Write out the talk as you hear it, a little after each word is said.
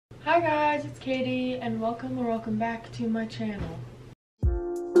Hi guys, it's Katie and welcome back to my channel.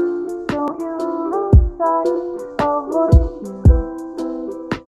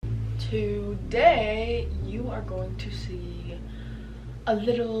 Today you are going to see a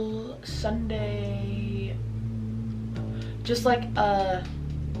little Sunday, just like a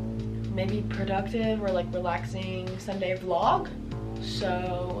maybe productive or like relaxing Sunday vlog.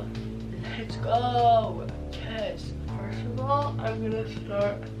 So let's go. Yes, first of all I'm gonna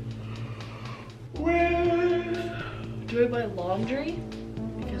start with doing my laundry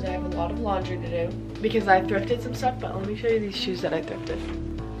because I have a lot of laundry to do because I thrifted some stuff. But let me show you these shoes that I thrifted.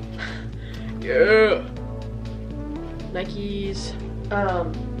 Yeah, Nikes.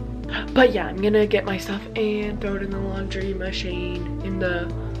 But yeah, I'm gonna get my stuff and throw it in the laundry machine, in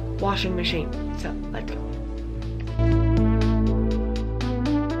the washing machine. So let's go.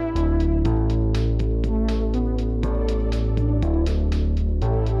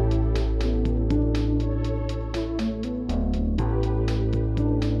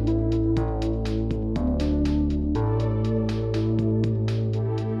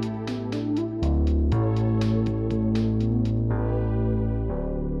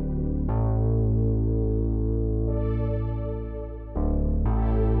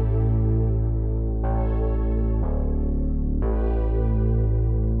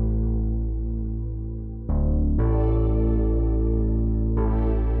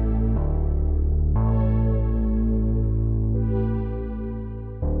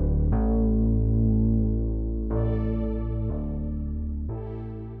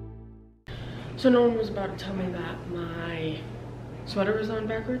 So no one was about to tell me that my sweater was on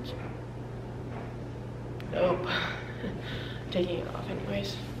backwards. Nope. Taking it off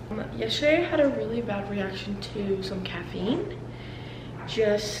anyways. Yesterday I had a really bad reaction to some caffeine.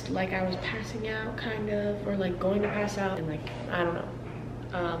 Just like I was passing out kind of, or like going to pass out, and like, I don't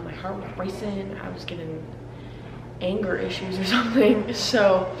know. My heart was racing, I was getting anger issues or something.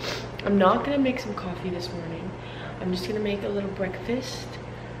 So I'm not gonna make some coffee this morning. I'm just gonna make a little breakfast.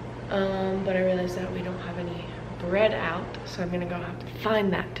 But I realized that we don't have any bread out, so I'm gonna go have to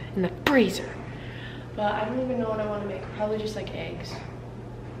find that in the freezer. But I don't even know what I want to make. Probably just like eggs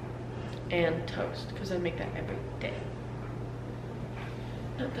and toast, because I make that every day.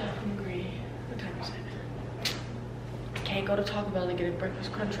 Not that hungry. What time is it? I can't go to Taco Bell to get a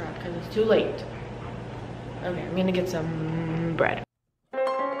breakfast crunch wrap because it's too late. Okay, I'm gonna get some bread.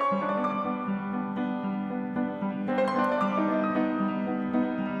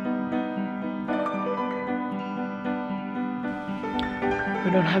 We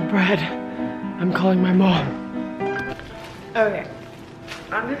don't have bread. I'm calling my mom. Okay,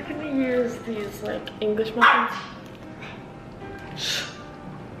 I'm just gonna use these like English muffins.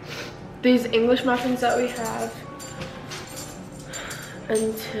 These English muffins that we have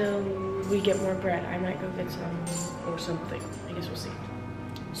until we get more bread. I might go get some or something. I guess we'll see.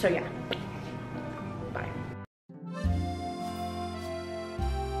 So yeah, bye.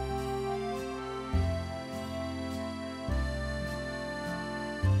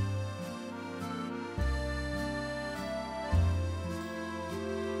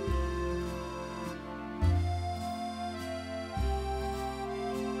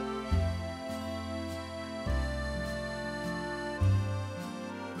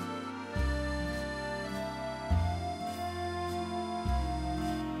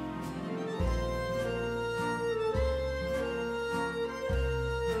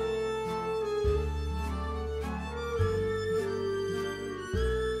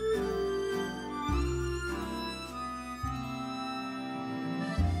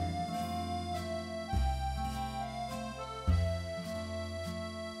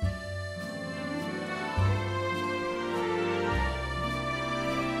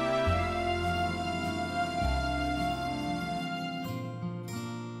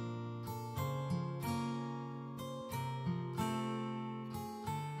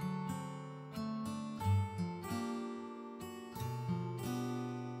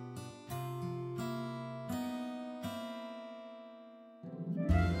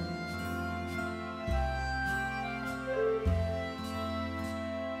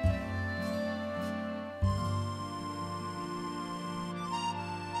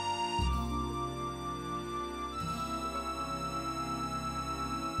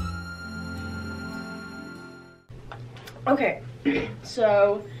 Okay,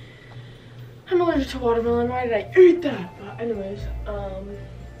 so I'm allergic to watermelon. Why did I eat that? But anyways,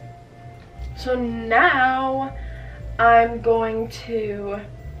 so now I'm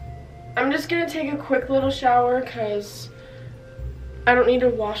just gonna take a quick little shower because I don't need to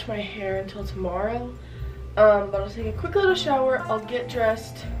wash my hair until tomorrow. But I'll take a quick little shower, I'll get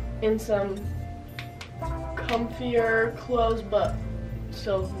dressed, in some comfier clothes, but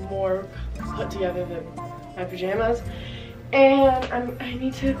still more put together than my pajamas. And I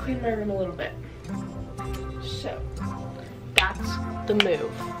need to clean my room a little bit. So that's the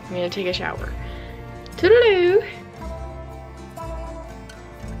move. I'm gonna take a shower. Toodaloo!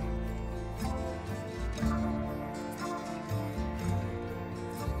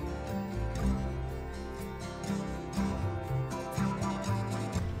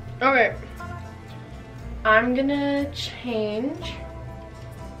 Okay, I'm gonna change.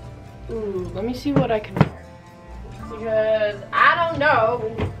 Ooh, let me see what I can wear. Because I don't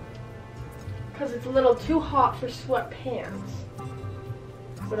know. Because it's a little too hot for sweatpants.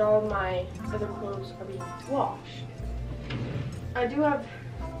 But all of my other clothes are being washed. I do have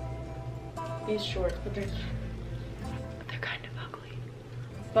these shorts, but they're kind of ugly.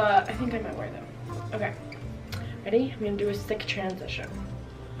 But I think I might wear them. Okay, ready? I'm gonna do a stick transition.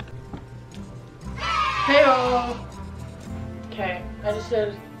 Hey-o! Okay, I just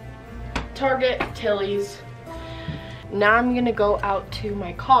did Target, Tilly's. Now I'm gonna go out to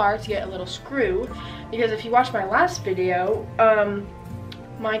my car to get a little screw, because if you watched my last video,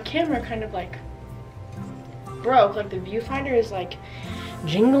 my camera kind of like broke. Like the viewfinder is like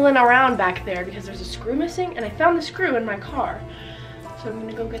jingling around back there because there's a screw missing, and I found the screw in my car. So I'm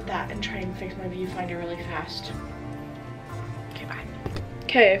gonna go get that and try and fix my viewfinder really fast. Okay, bye.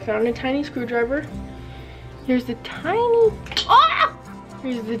 Okay, I found a tiny screwdriver. Here's the tiny,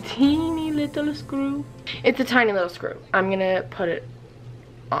 here's the teeny little screw. It's a tiny little screw. I'm gonna put it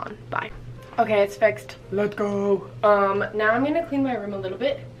on, bye. Okay, it's fixed, let's go. Now I'm gonna clean my room a little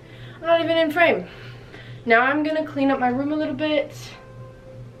bit. I'm not even in frame. Now I'm gonna clean up my room a little bit,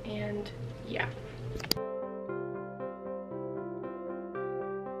 and yeah.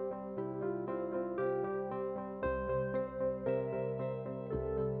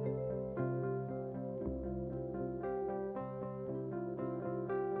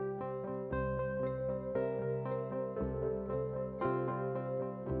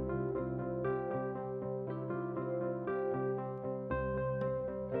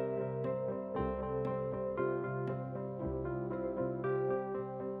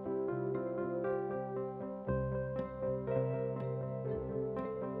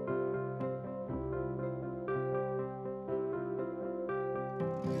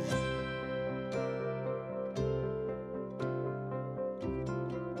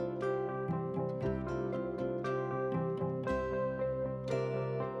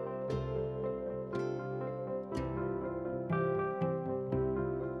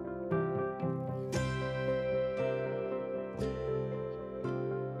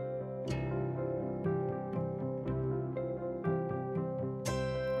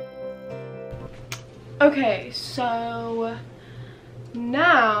 Okay, so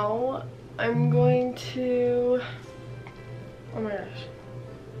now I'm going to, oh my gosh,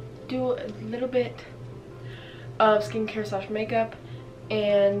 do a little bit of skincare slash makeup,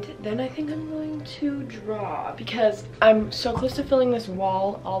 and then I think I'm going to draw because I'm so close to filling this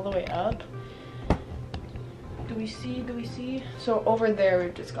wall all the way up. Do we see? So over there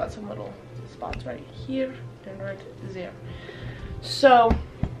we've just got some little spots right here and right there. So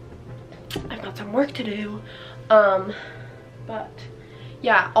I've got some work to do, but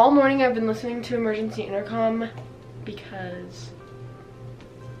yeah, all morning I've been listening to Emergency Intercom because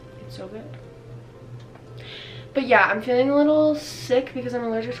it's so good. But yeah, I'm feeling a little sick because I'm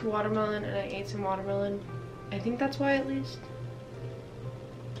allergic to watermelon and I ate some watermelon. I think that's why, at least,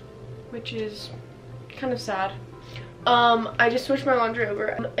 which is kind of sad. I just switched my laundry over,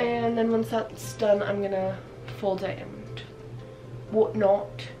 and then once that's done I'm gonna fold it and whatnot.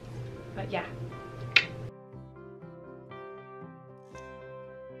 But yeah.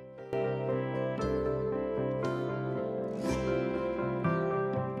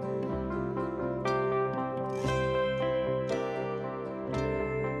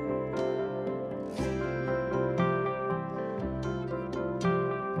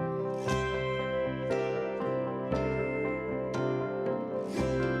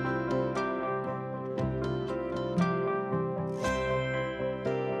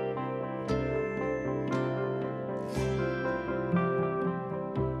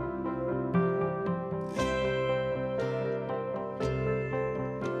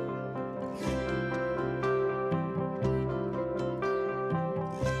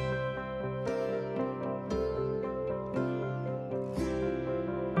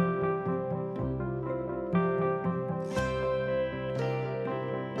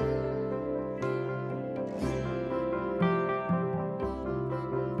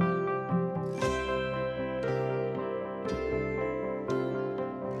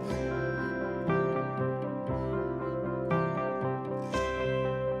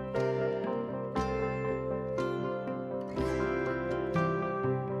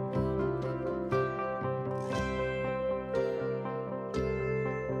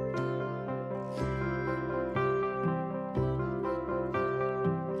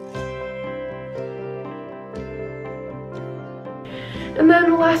 And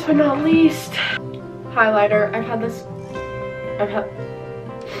then last but not least, highlighter. I've had this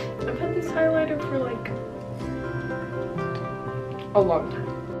highlighter for like a long time.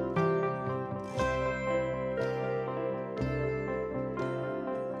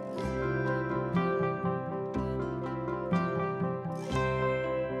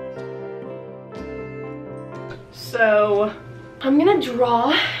 So I'm gonna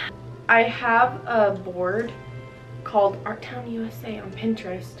draw. I have a board called Art Town USA on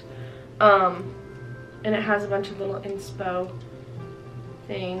Pinterest, and it has a bunch of little inspo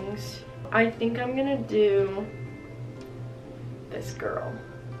things. I think I'm gonna do this girl,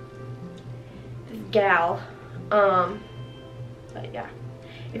 this gal, but yeah.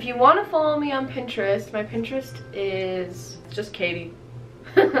 If you want to follow me on Pinterest, my Pinterest is just Katie.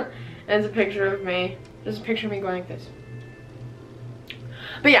 And it's a picture of me. There's a picture of me going like this.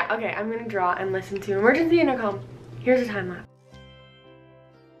 But yeah, okay, I'm gonna draw and listen to Emergency Intercom. Here's a time lapse.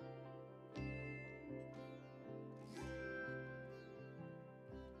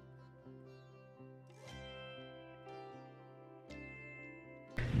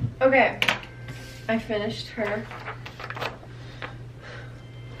 Okay, I finished her.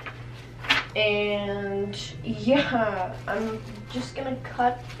 And yeah, I'm just gonna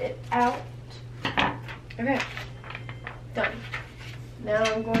cut it out. Okay, done. Now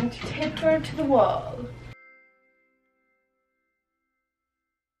I'm going to tape her to the wall.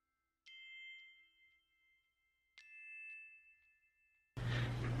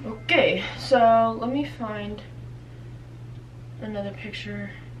 Okay, so let me find another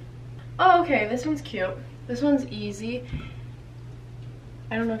picture. Oh, okay, this one's cute. This one's easy.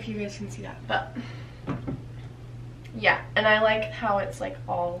 I don't know if you guys can see that, but yeah, and I like how it's like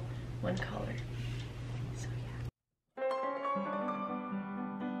all one color. So yeah.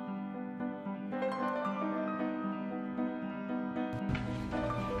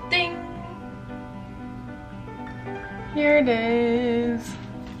 Ding! Here it is.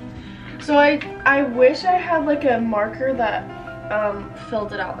 So I wish I had like a marker that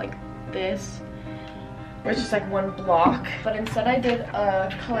filled it out like this, where it's just like one block, but instead I did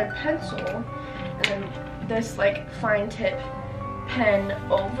a colored pencil and then this like fine tip pen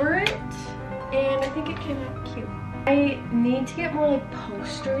over it, and I think it came out cute. I need to get more like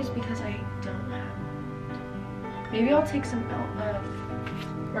posters because I don't have. Maybe I'll take some out of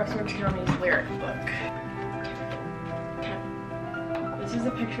Western County's lyric book. Okay. This is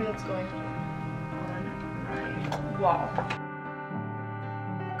the picture that's going on my wall.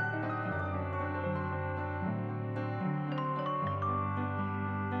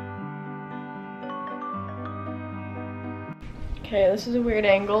 Okay, this is a weird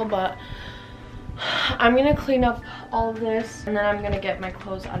angle, but I'm gonna clean up all of this and then I'm gonna get my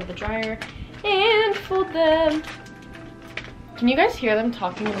clothes out of the dryer and fold them. Can you guys hear them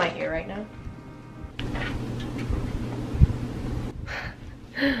talking in my ear right now?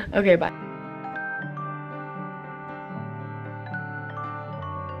 Okay, bye.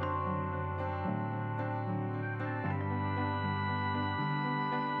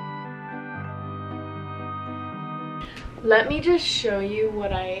 Let me just show you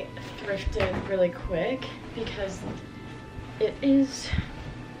what I thrifted really quick because it is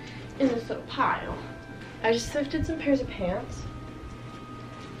in this little pile. I just thrifted some pairs of pants.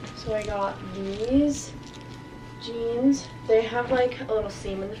 So I got these jeans. They have like a little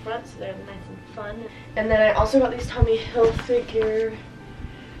seam in the front, so they're nice and fun. And then I also got these Tommy Hilfiger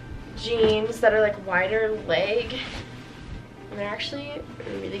jeans that are like wider leg. And they're actually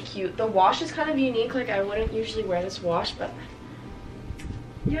really cute. The wash is kind of unique. Like, I wouldn't usually wear this wash, but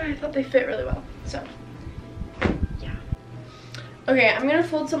yeah, I thought they fit really well. So, yeah. Okay, I'm gonna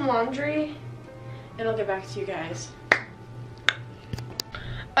fold some laundry and I'll get back to you guys.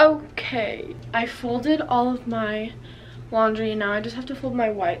 Okay, I folded all of my laundry and now I just have to fold my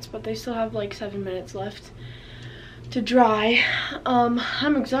whites, but they still have like 7 minutes left to dry.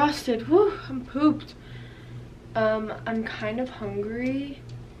 I'm exhausted. Whew, I'm pooped. I'm kind of hungry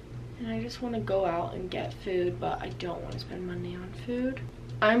and I just want to go out and get food, but I don't want to spend money on food.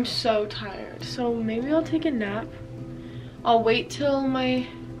 I'm so tired, so maybe I'll take a nap. I'll wait till my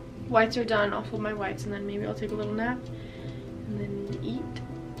whites are done. I'll fold my whites and then maybe I'll take a little nap and then eat,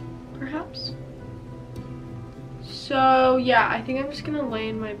 perhaps. So yeah, I think I'm just gonna lay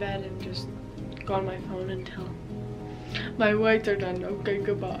in my bed and just go on my phone until my whites are done. Okay,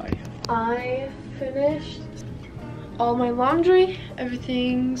 goodbye. I finished all my laundry,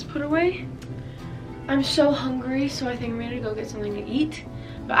 everything's put away. I'm so hungry, so I think I'm gonna go get something to eat,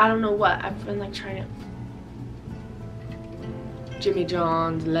 but I don't know what. I've been like trying to Jimmy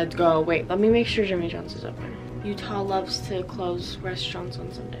John's, let's go. Wait, let me make sure Jimmy John's is open. Utah loves to close restaurants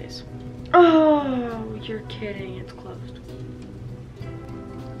on Sundays. Oh, you're kidding, it's closed.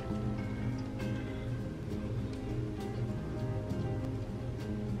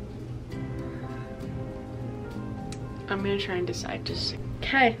 I'm gonna try and decide just.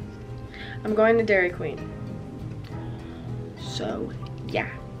 Okay, I'm going to Dairy Queen. So, yeah.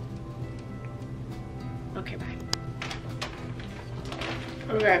 Okay, bye.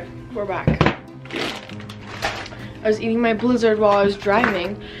 Okay, we're back. I was eating my Blizzard while I was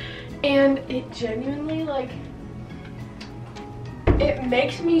driving, and it genuinely, like, it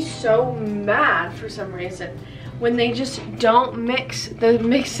makes me so mad for some reason when they just don't mix the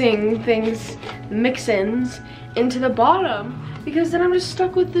mix-ins into the bottom, because then I'm just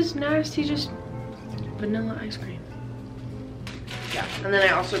stuck with this nasty just vanilla ice cream. Yeah, and then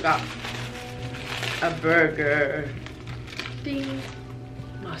I also got a burger. Ding.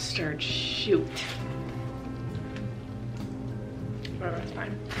 Mustard, shoot. Whatever, it's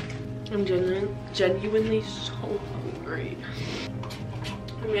fine. I'm genuinely so hungry.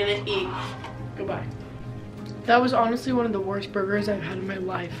 I'm gonna eat. Goodbye. That was honestly one of the worst burgers I've had in my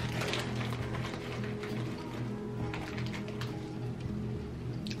life.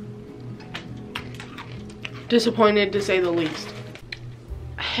 Disappointed to say the least.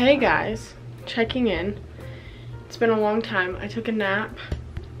 Hey guys, checking in. It's been a long time. I took a nap.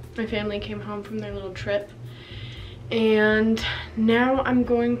 My family came home from their little trip. And now I'm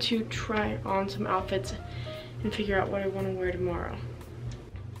going to try on some outfits and figure out what I want to wear tomorrow.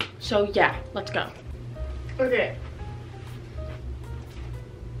 So yeah, let's go. Okay.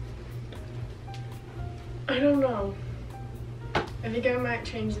 I don't know. I think I might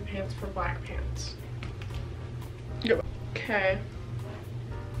change the pants for black pants. Okay.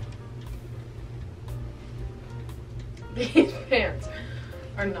 These pants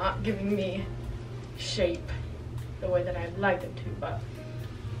are not giving me shape the way that I'd like them to, but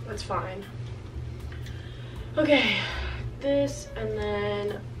that's fine. Okay, this and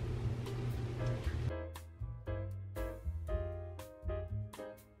then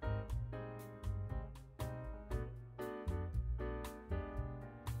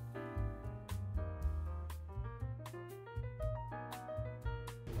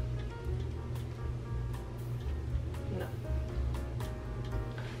no.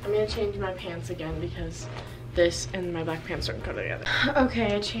 I'm gonna change my pants again because this and my black pants don't go together.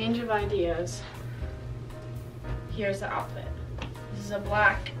 Okay, a change of ideas. Here's the outfit. This is a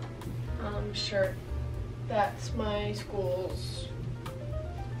black shirt. That's my school's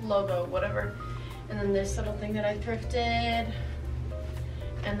logo, whatever. And then this little thing that I thrifted.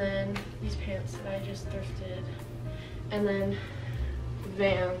 And then these pants that I just thrifted. And then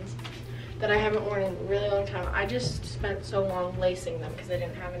Vans that I haven't worn in a really long time. I just spent so long lacing them because I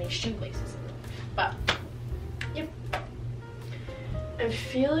didn't have any shoelaces in them. But yep. I'm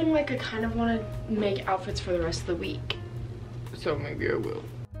feeling like I kind of want to make outfits for the rest of the week. So maybe I will.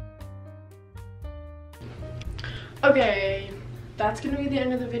 Okay, that's gonna be the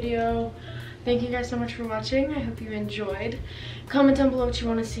end of the video. Thank you guys so much for watching. I hope you enjoyed. Comment down below what you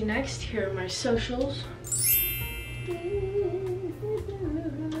want to see next. Here are my socials.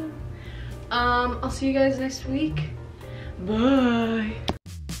 I'll see you guys next week. Bye.